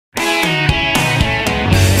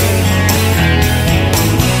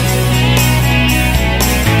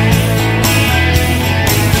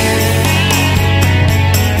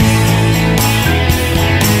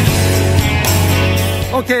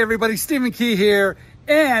everybody, Stephen Key here,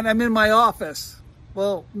 and I'm in my office.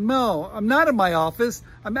 Well, no, I'm not in my office.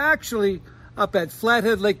 I'm actually up at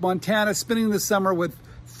Flathead Lake, Montana, spending the summer with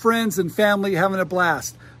friends and family, having a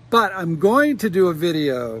blast. But I'm going to do a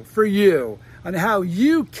video for you on how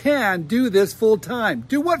you can do this full-time.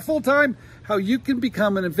 Do what full-time? How you can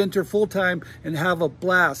become an inventor full-time and have a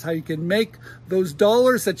blast. How you can make those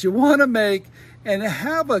dollars that you want to make and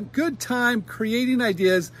have a good time creating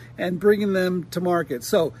ideas and bringing them to market.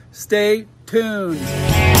 So stay tuned.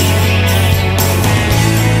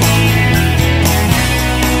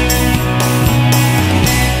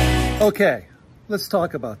 Okay, let's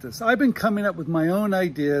talk about this. I've been coming up with my own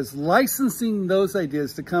ideas, licensing those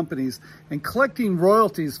ideas to companies and collecting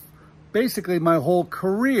royalties basically my whole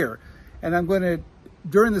career. And I'm going to,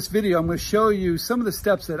 during this video, I'm going to show you some of the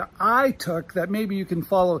steps that I took that maybe you can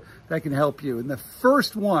follow that can help you. And the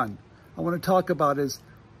first one I want to talk about is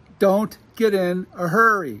don't get in a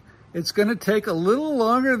hurry. It's going to take a little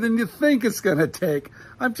longer than you think it's going to take.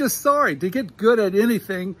 I'm just sorry. To get good at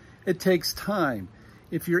anything, it takes time.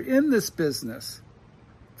 If you're in this business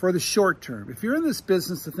for the short term, if you're in this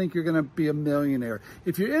business to think you're going to be a millionaire,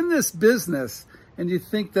 if you're in this business and you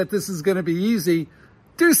think that this is going to be easy,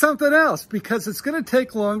 do something else, because it's going to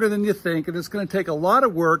take longer than you think, and it's going to take a lot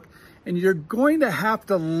of work, and you're going to have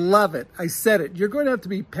to love it. I said it. You're going to have to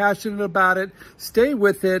be passionate about it, stay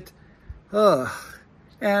with it,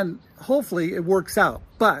 and hopefully it works out.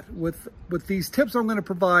 But with these tips I'm going to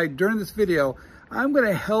provide during this video, I'm going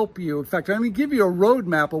to help you. In fact, I'm going to give you a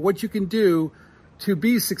roadmap of what you can do to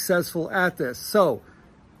be successful at this. So,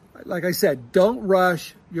 like I said, don't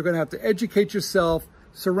rush. You're going to have to educate yourself,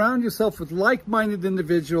 surround yourself with like-minded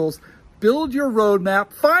individuals, build your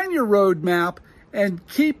roadmap, find your roadmap, and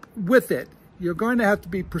keep with it. You're going to have to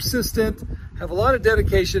be persistent, have a lot of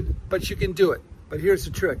dedication, but you can do it. But here's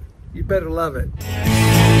the trick. You better love it.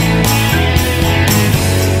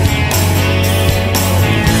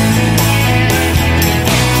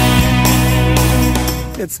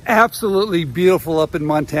 It's absolutely beautiful up in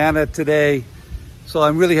Montana today, so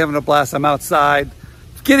I'm really having a blast. I'm outside,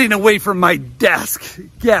 getting away from my desk.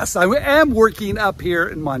 Yes, I am working up here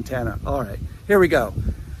in Montana. All right, here we go.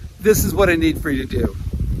 This is what I need for you to do.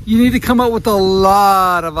 You need to come up with a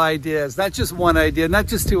lot of ideas, not just one idea, not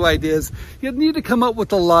just two ideas. You need to come up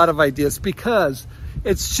with a lot of ideas, because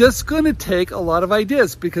it's just going to take a lot of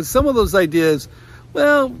ideas, because some of those ideas,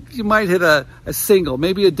 well, you might hit a single,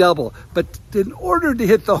 maybe a double, but in order to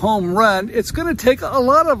hit the home run, it's going to take a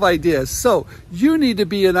lot of ideas. So you need to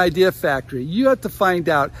be an idea factory. You have to find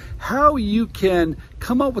out how you can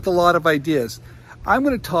come up with a lot of ideas. I'm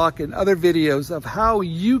going to talk in other videos of how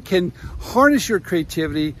you can harness your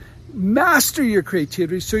creativity, master your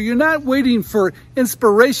creativity, so you're not waiting for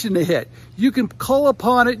inspiration to hit. You can call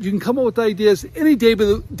upon it. You can come up with ideas any day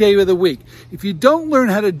of the week. If you don't learn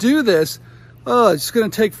how to do this, it's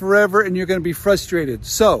going to take forever and you're going to be frustrated.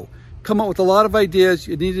 So come up with a lot of ideas.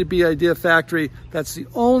 You need to be idea factory. That's the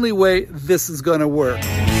only way this is going to work.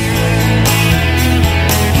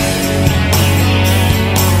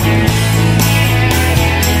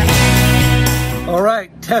 All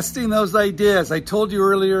right, testing those ideas. I told you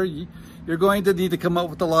earlier, you're going to need to come up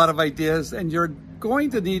with a lot of ideas, and you're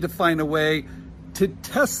going to need to find a way to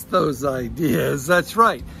test those ideas. That's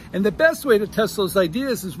right. And the best way to test those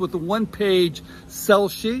ideas is with a one-page sell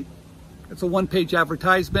sheet. It's a one-page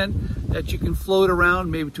advertisement that you can float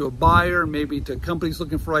around, maybe to a buyer, maybe to companies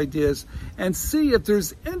looking for ideas, and see if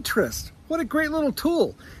there's interest. What a great little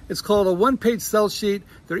tool. It's called a one-page sell sheet.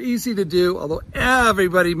 They're easy to do, although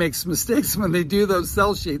everybody makes mistakes when they do those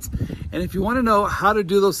sell sheets. And if you want to know how to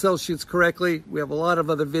do those sell sheets correctly, we have a lot of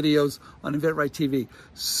other videos on Inventor TV.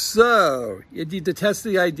 So you need to test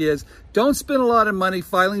the ideas. Don't spend a lot of money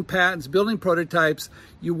filing patents, building prototypes.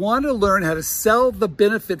 You want to learn how to sell the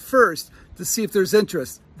benefit first to see if there's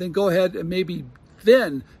interest. Then go ahead and maybe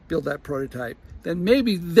then build that prototype. Then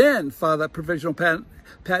maybe then file that provisional patent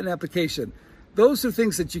application. Those are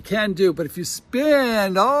things that you can do, but if you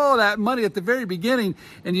spend all that money at the very beginning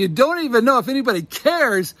and you don't even know if anybody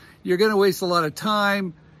cares, you're going to waste a lot of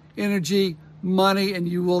time, energy, money, and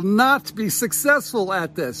you will not be successful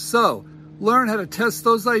at this. So learn how to test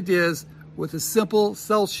those ideas with a simple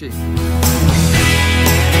sell sheet.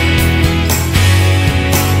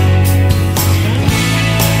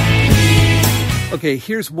 Okay,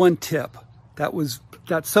 here's one tip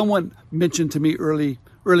that someone mentioned to me early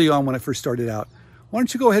on when I first started out. Why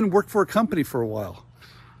don't you go ahead and work for a company for a while?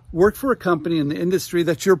 Work for a company in the industry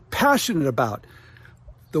that you're passionate about.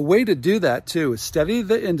 The way to do that too is study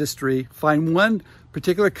the industry, find one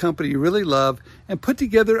particular company you really love, and put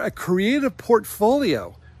together a creative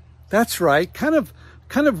portfolio. That's right, kind of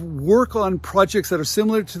kind of work on projects that are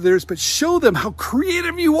similar to theirs, but show them how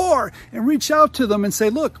creative you are and reach out to them and say,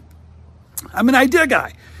 look, I'm an idea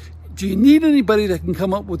guy. Do you need anybody that can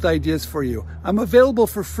come up with ideas for you? I'm available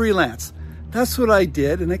for freelance. That's what I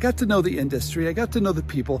did, and I got to know the industry, I got to know the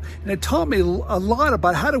people, and it taught me a lot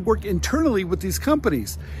about how to work internally with these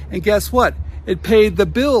companies. And guess what? It paid the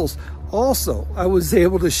bills. Also, I was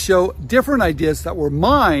able to show different ideas that were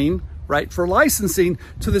mine, right, for licensing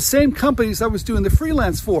to the same companies I was doing the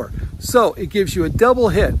freelance for. So it gives you a double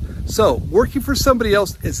hit. So working for somebody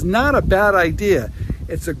else is not a bad idea.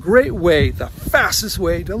 It's a great way, the fastest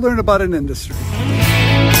way to learn about an industry.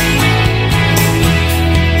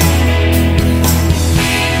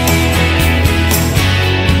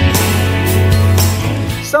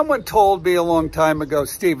 Someone told me a long time ago,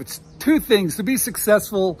 Steve, it's two things to be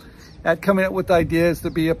successful at coming up with ideas, to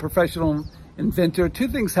be a professional inventor. Two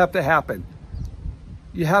things have to happen.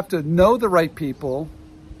 You have to know the right people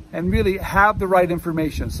and really have the right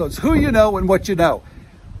information. So it's who you know and what you know.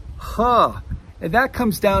 And that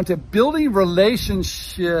comes down to building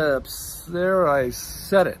relationships. There, I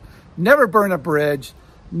said it. Never burn a bridge.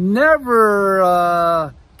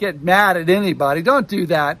 Never get mad at anybody. Don't do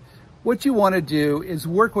that. What you want to do is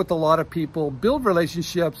work with a lot of people, build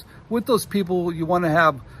relationships with those people you want to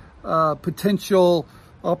have potential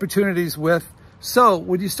opportunities with. So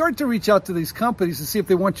when you start to reach out to these companies to see if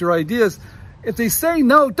they want your ideas, if they say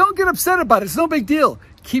no, don't get upset about it. It's no big deal.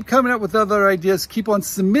 Keep coming up with other ideas. Keep on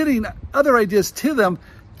submitting other ideas to them.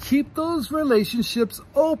 Keep those relationships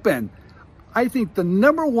open. I think the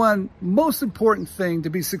number one most important thing to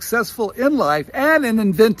be successful in life and in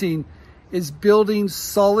inventing is building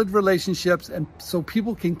solid relationships, and so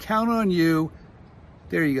people can count on you.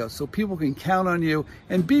 There you go. So people can count on you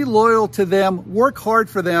and be loyal to them, work hard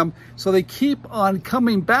for them, so they keep on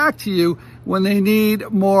coming back to you when they need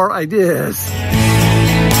more ideas.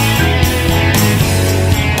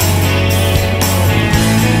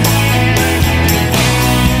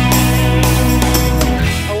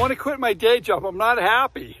 I want to quit my day job. I'm not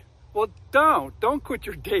happy. Well, don't quit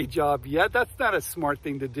your day job yet. That's not a smart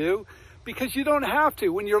thing to do, because you don't have to.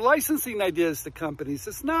 When you're licensing ideas to companies,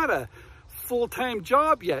 it's not a full-time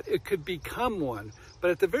job yet. It could become one.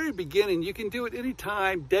 But at the very beginning, you can do it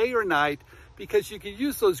anytime, day or night, because you can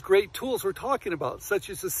use those great tools we're talking about,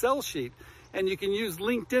 such as a sell sheet. And you can use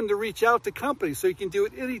LinkedIn to reach out to companies, so you can do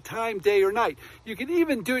it anytime, day or night. You can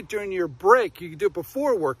even do it during your break. You can do it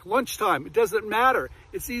before work, lunchtime. It doesn't matter.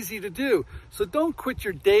 It's easy to do. So don't quit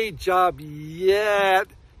your day job yet.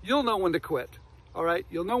 You'll know when to quit. All right,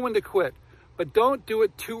 you'll know when to quit, but don't do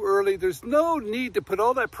it too early. There's no need to put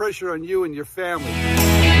all that pressure on you and your family.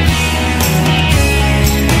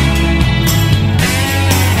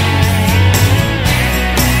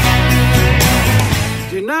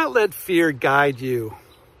 Do not let fear guide you,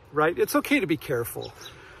 right? It's okay to be careful,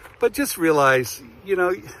 but just realize,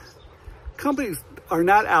 companies are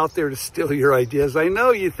not out there to steal your ideas. I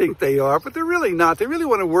know you think they are, but they're really not. They really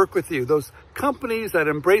want to work with you. Those companies that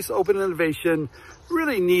embrace open innovation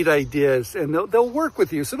really need ideas, and they'll work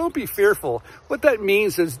with you. So don't be fearful. What that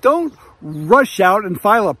means is don't rush out and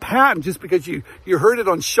file a patent just because you heard it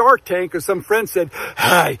on Shark Tank or some friend said,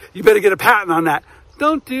 hey, you better get a patent on that.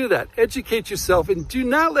 Don't do that. Educate yourself, and do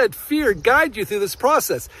not let fear guide you through this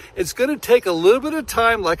process. It's going to take a little bit of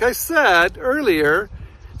time, like I said earlier,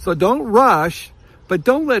 so don't rush. But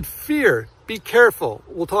don't let fear. Be careful.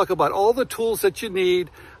 We'll talk about all the tools that you need.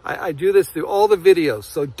 I do this through all the videos.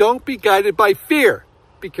 So don't be guided by fear.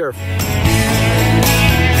 Be careful.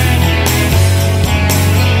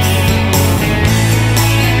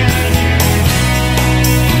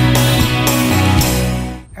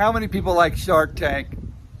 How many people like Shark Tank?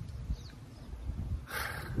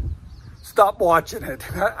 Stop watching it.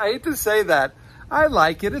 I hate to say that. I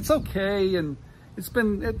like it. It's okay. And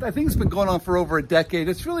I think it's been going on for over a decade.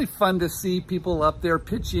 It's really fun to see people up there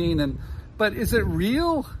pitching, but is it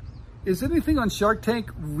real? Is anything on Shark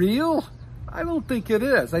Tank real? I don't think it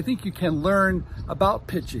is. I think you can learn about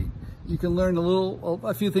pitching. You can learn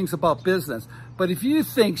a few things about business. But if you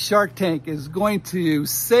think Shark Tank is going to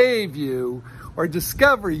save you or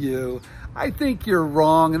discover you, I think you're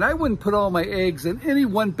wrong, and I wouldn't put all my eggs in any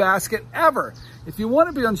one basket ever. If you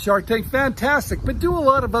want to be on Shark Tank, fantastic, but do a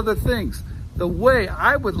lot of other things. The way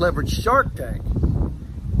I would leverage Shark Tank,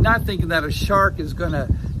 not thinking that a shark is going to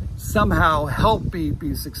somehow help me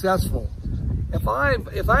be successful. If I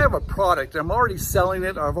have a product, I'm already selling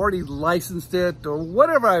it, or I've already licensed it, or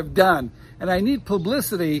whatever I've done, and I need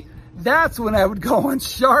publicity, that's when I would go on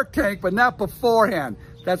Shark Tank, but not beforehand.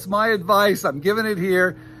 That's my advice. I'm giving it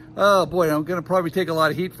here. Oh boy, I'm going to probably take a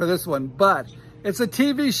lot of heat for this one, but it's a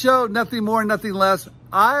TV show, nothing more, nothing less.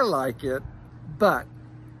 I like it, but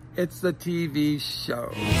it's the TV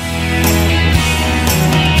show.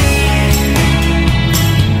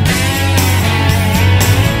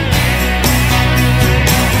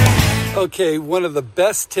 Okay, one of the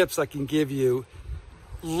best tips I can give you,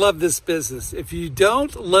 love this business. If you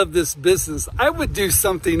don't love this business, I would do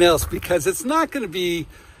something else, because it's not going to be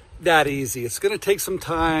that easy. It's going to take some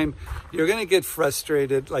time. You're going to get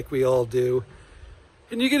frustrated like we all do.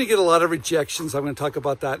 And you're going to get a lot of rejections. I'm going to talk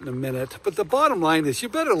about that in a minute. But the bottom line is you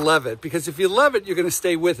better love it, because if you love it, you're going to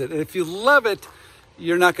stay with it. And if you love it,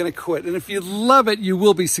 you're not going to quit. And if you love it, you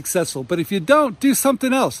will be successful. But if you don't, do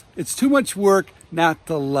something else. It's too much work not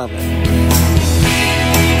to love it.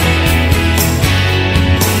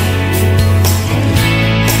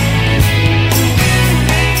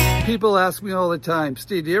 People ask me all the time,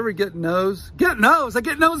 Steve, do you ever get no's? Get no's? I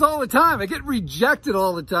get no's all the time. I get rejected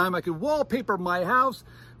all the time. I could wallpaper my house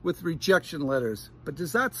with rejection letters. But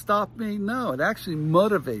does that stop me? No, it actually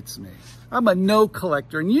motivates me. I'm a no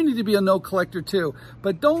collector, and you need to be a no collector too.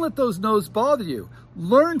 But don't let those no's bother you.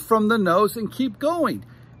 Learn from the no's and keep going.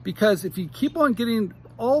 Because if you keep on getting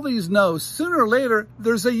all these no's, sooner or later,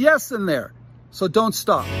 there's a yes in there. So don't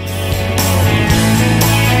stop.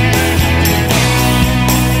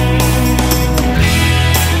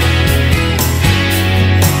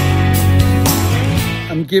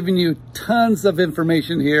 I'm giving you tons of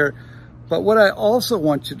information here, but what I also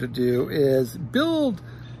want you to do is build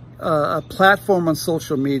a platform on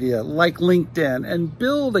social media like LinkedIn, and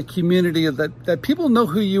build a community that people know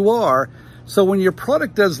who you are. So when your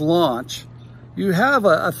product does launch, you have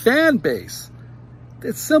a fan base.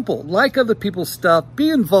 It's simple. Like other people's stuff, be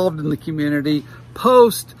involved in the community,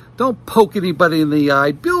 post, don't poke anybody in the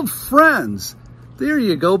eye, build friends. There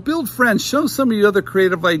you go. Build friends. Show some of your other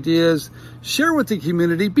creative ideas. Share with the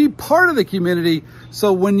community. Be part of the community.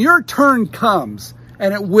 So when your turn comes,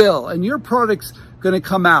 and it will, and your product's going to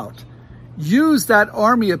come out, use that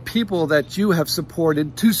army of people that you have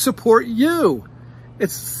supported to support you.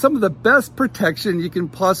 It's some of the best protection you can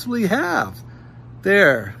possibly have.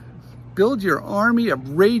 There. Build your army of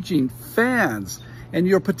raging fans. And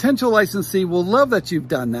your potential licensee will love that you've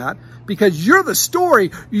done that, because you're the story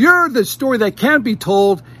that can be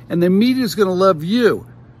told, and the media is going to love you,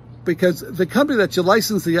 because the company that you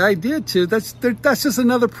license the idea to, that's just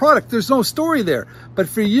another product. There's no story there. But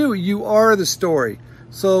for you, you are the story.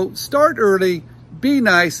 So start early, be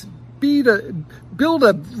nice, build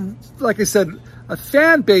a, like I said, a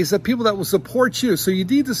fan base of people that will support you. So you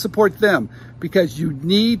need to support them, because you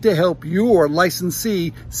need to help your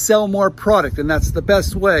licensee sell more product. And that's the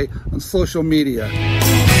best way on social media.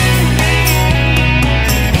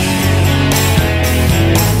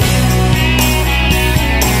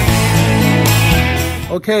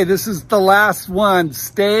 Okay, this is the last one.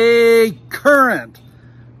 Stay current.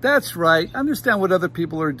 That's right. Understand what other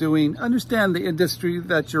people are doing. Understand the industry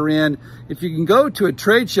that you're in. If you can go to a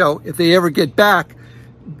trade show, if they ever get back,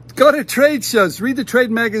 go to trade shows, read the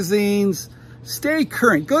trade magazines, stay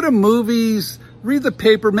current. Go to movies, read the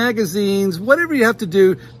paper, magazines, whatever you have to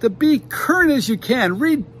do to be current as you can.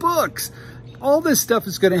 Read books. All this stuff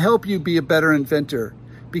is going to help you be a better inventor,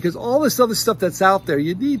 because all this other stuff that's out there,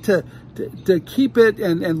 you need to keep it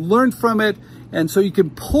and learn from it, and so you can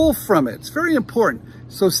pull from it. It's very important.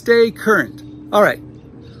 So stay current. All right.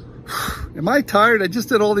 Am I tired? I just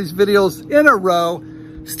did all these videos in a row.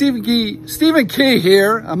 Stephen Key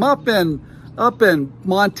here. I'm up in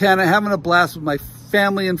Montana having a blast with my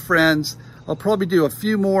family and friends. I'll probably do a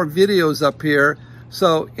few more videos up here.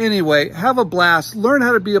 So anyway, have a blast. Learn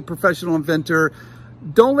how to be a professional inventor.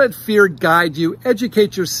 Don't let fear guide you.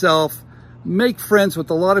 Educate yourself. Make friends with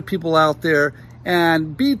a lot of people out there,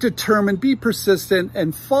 and be determined, be persistent,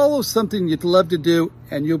 and follow something you'd love to do,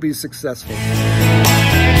 and you'll be successful.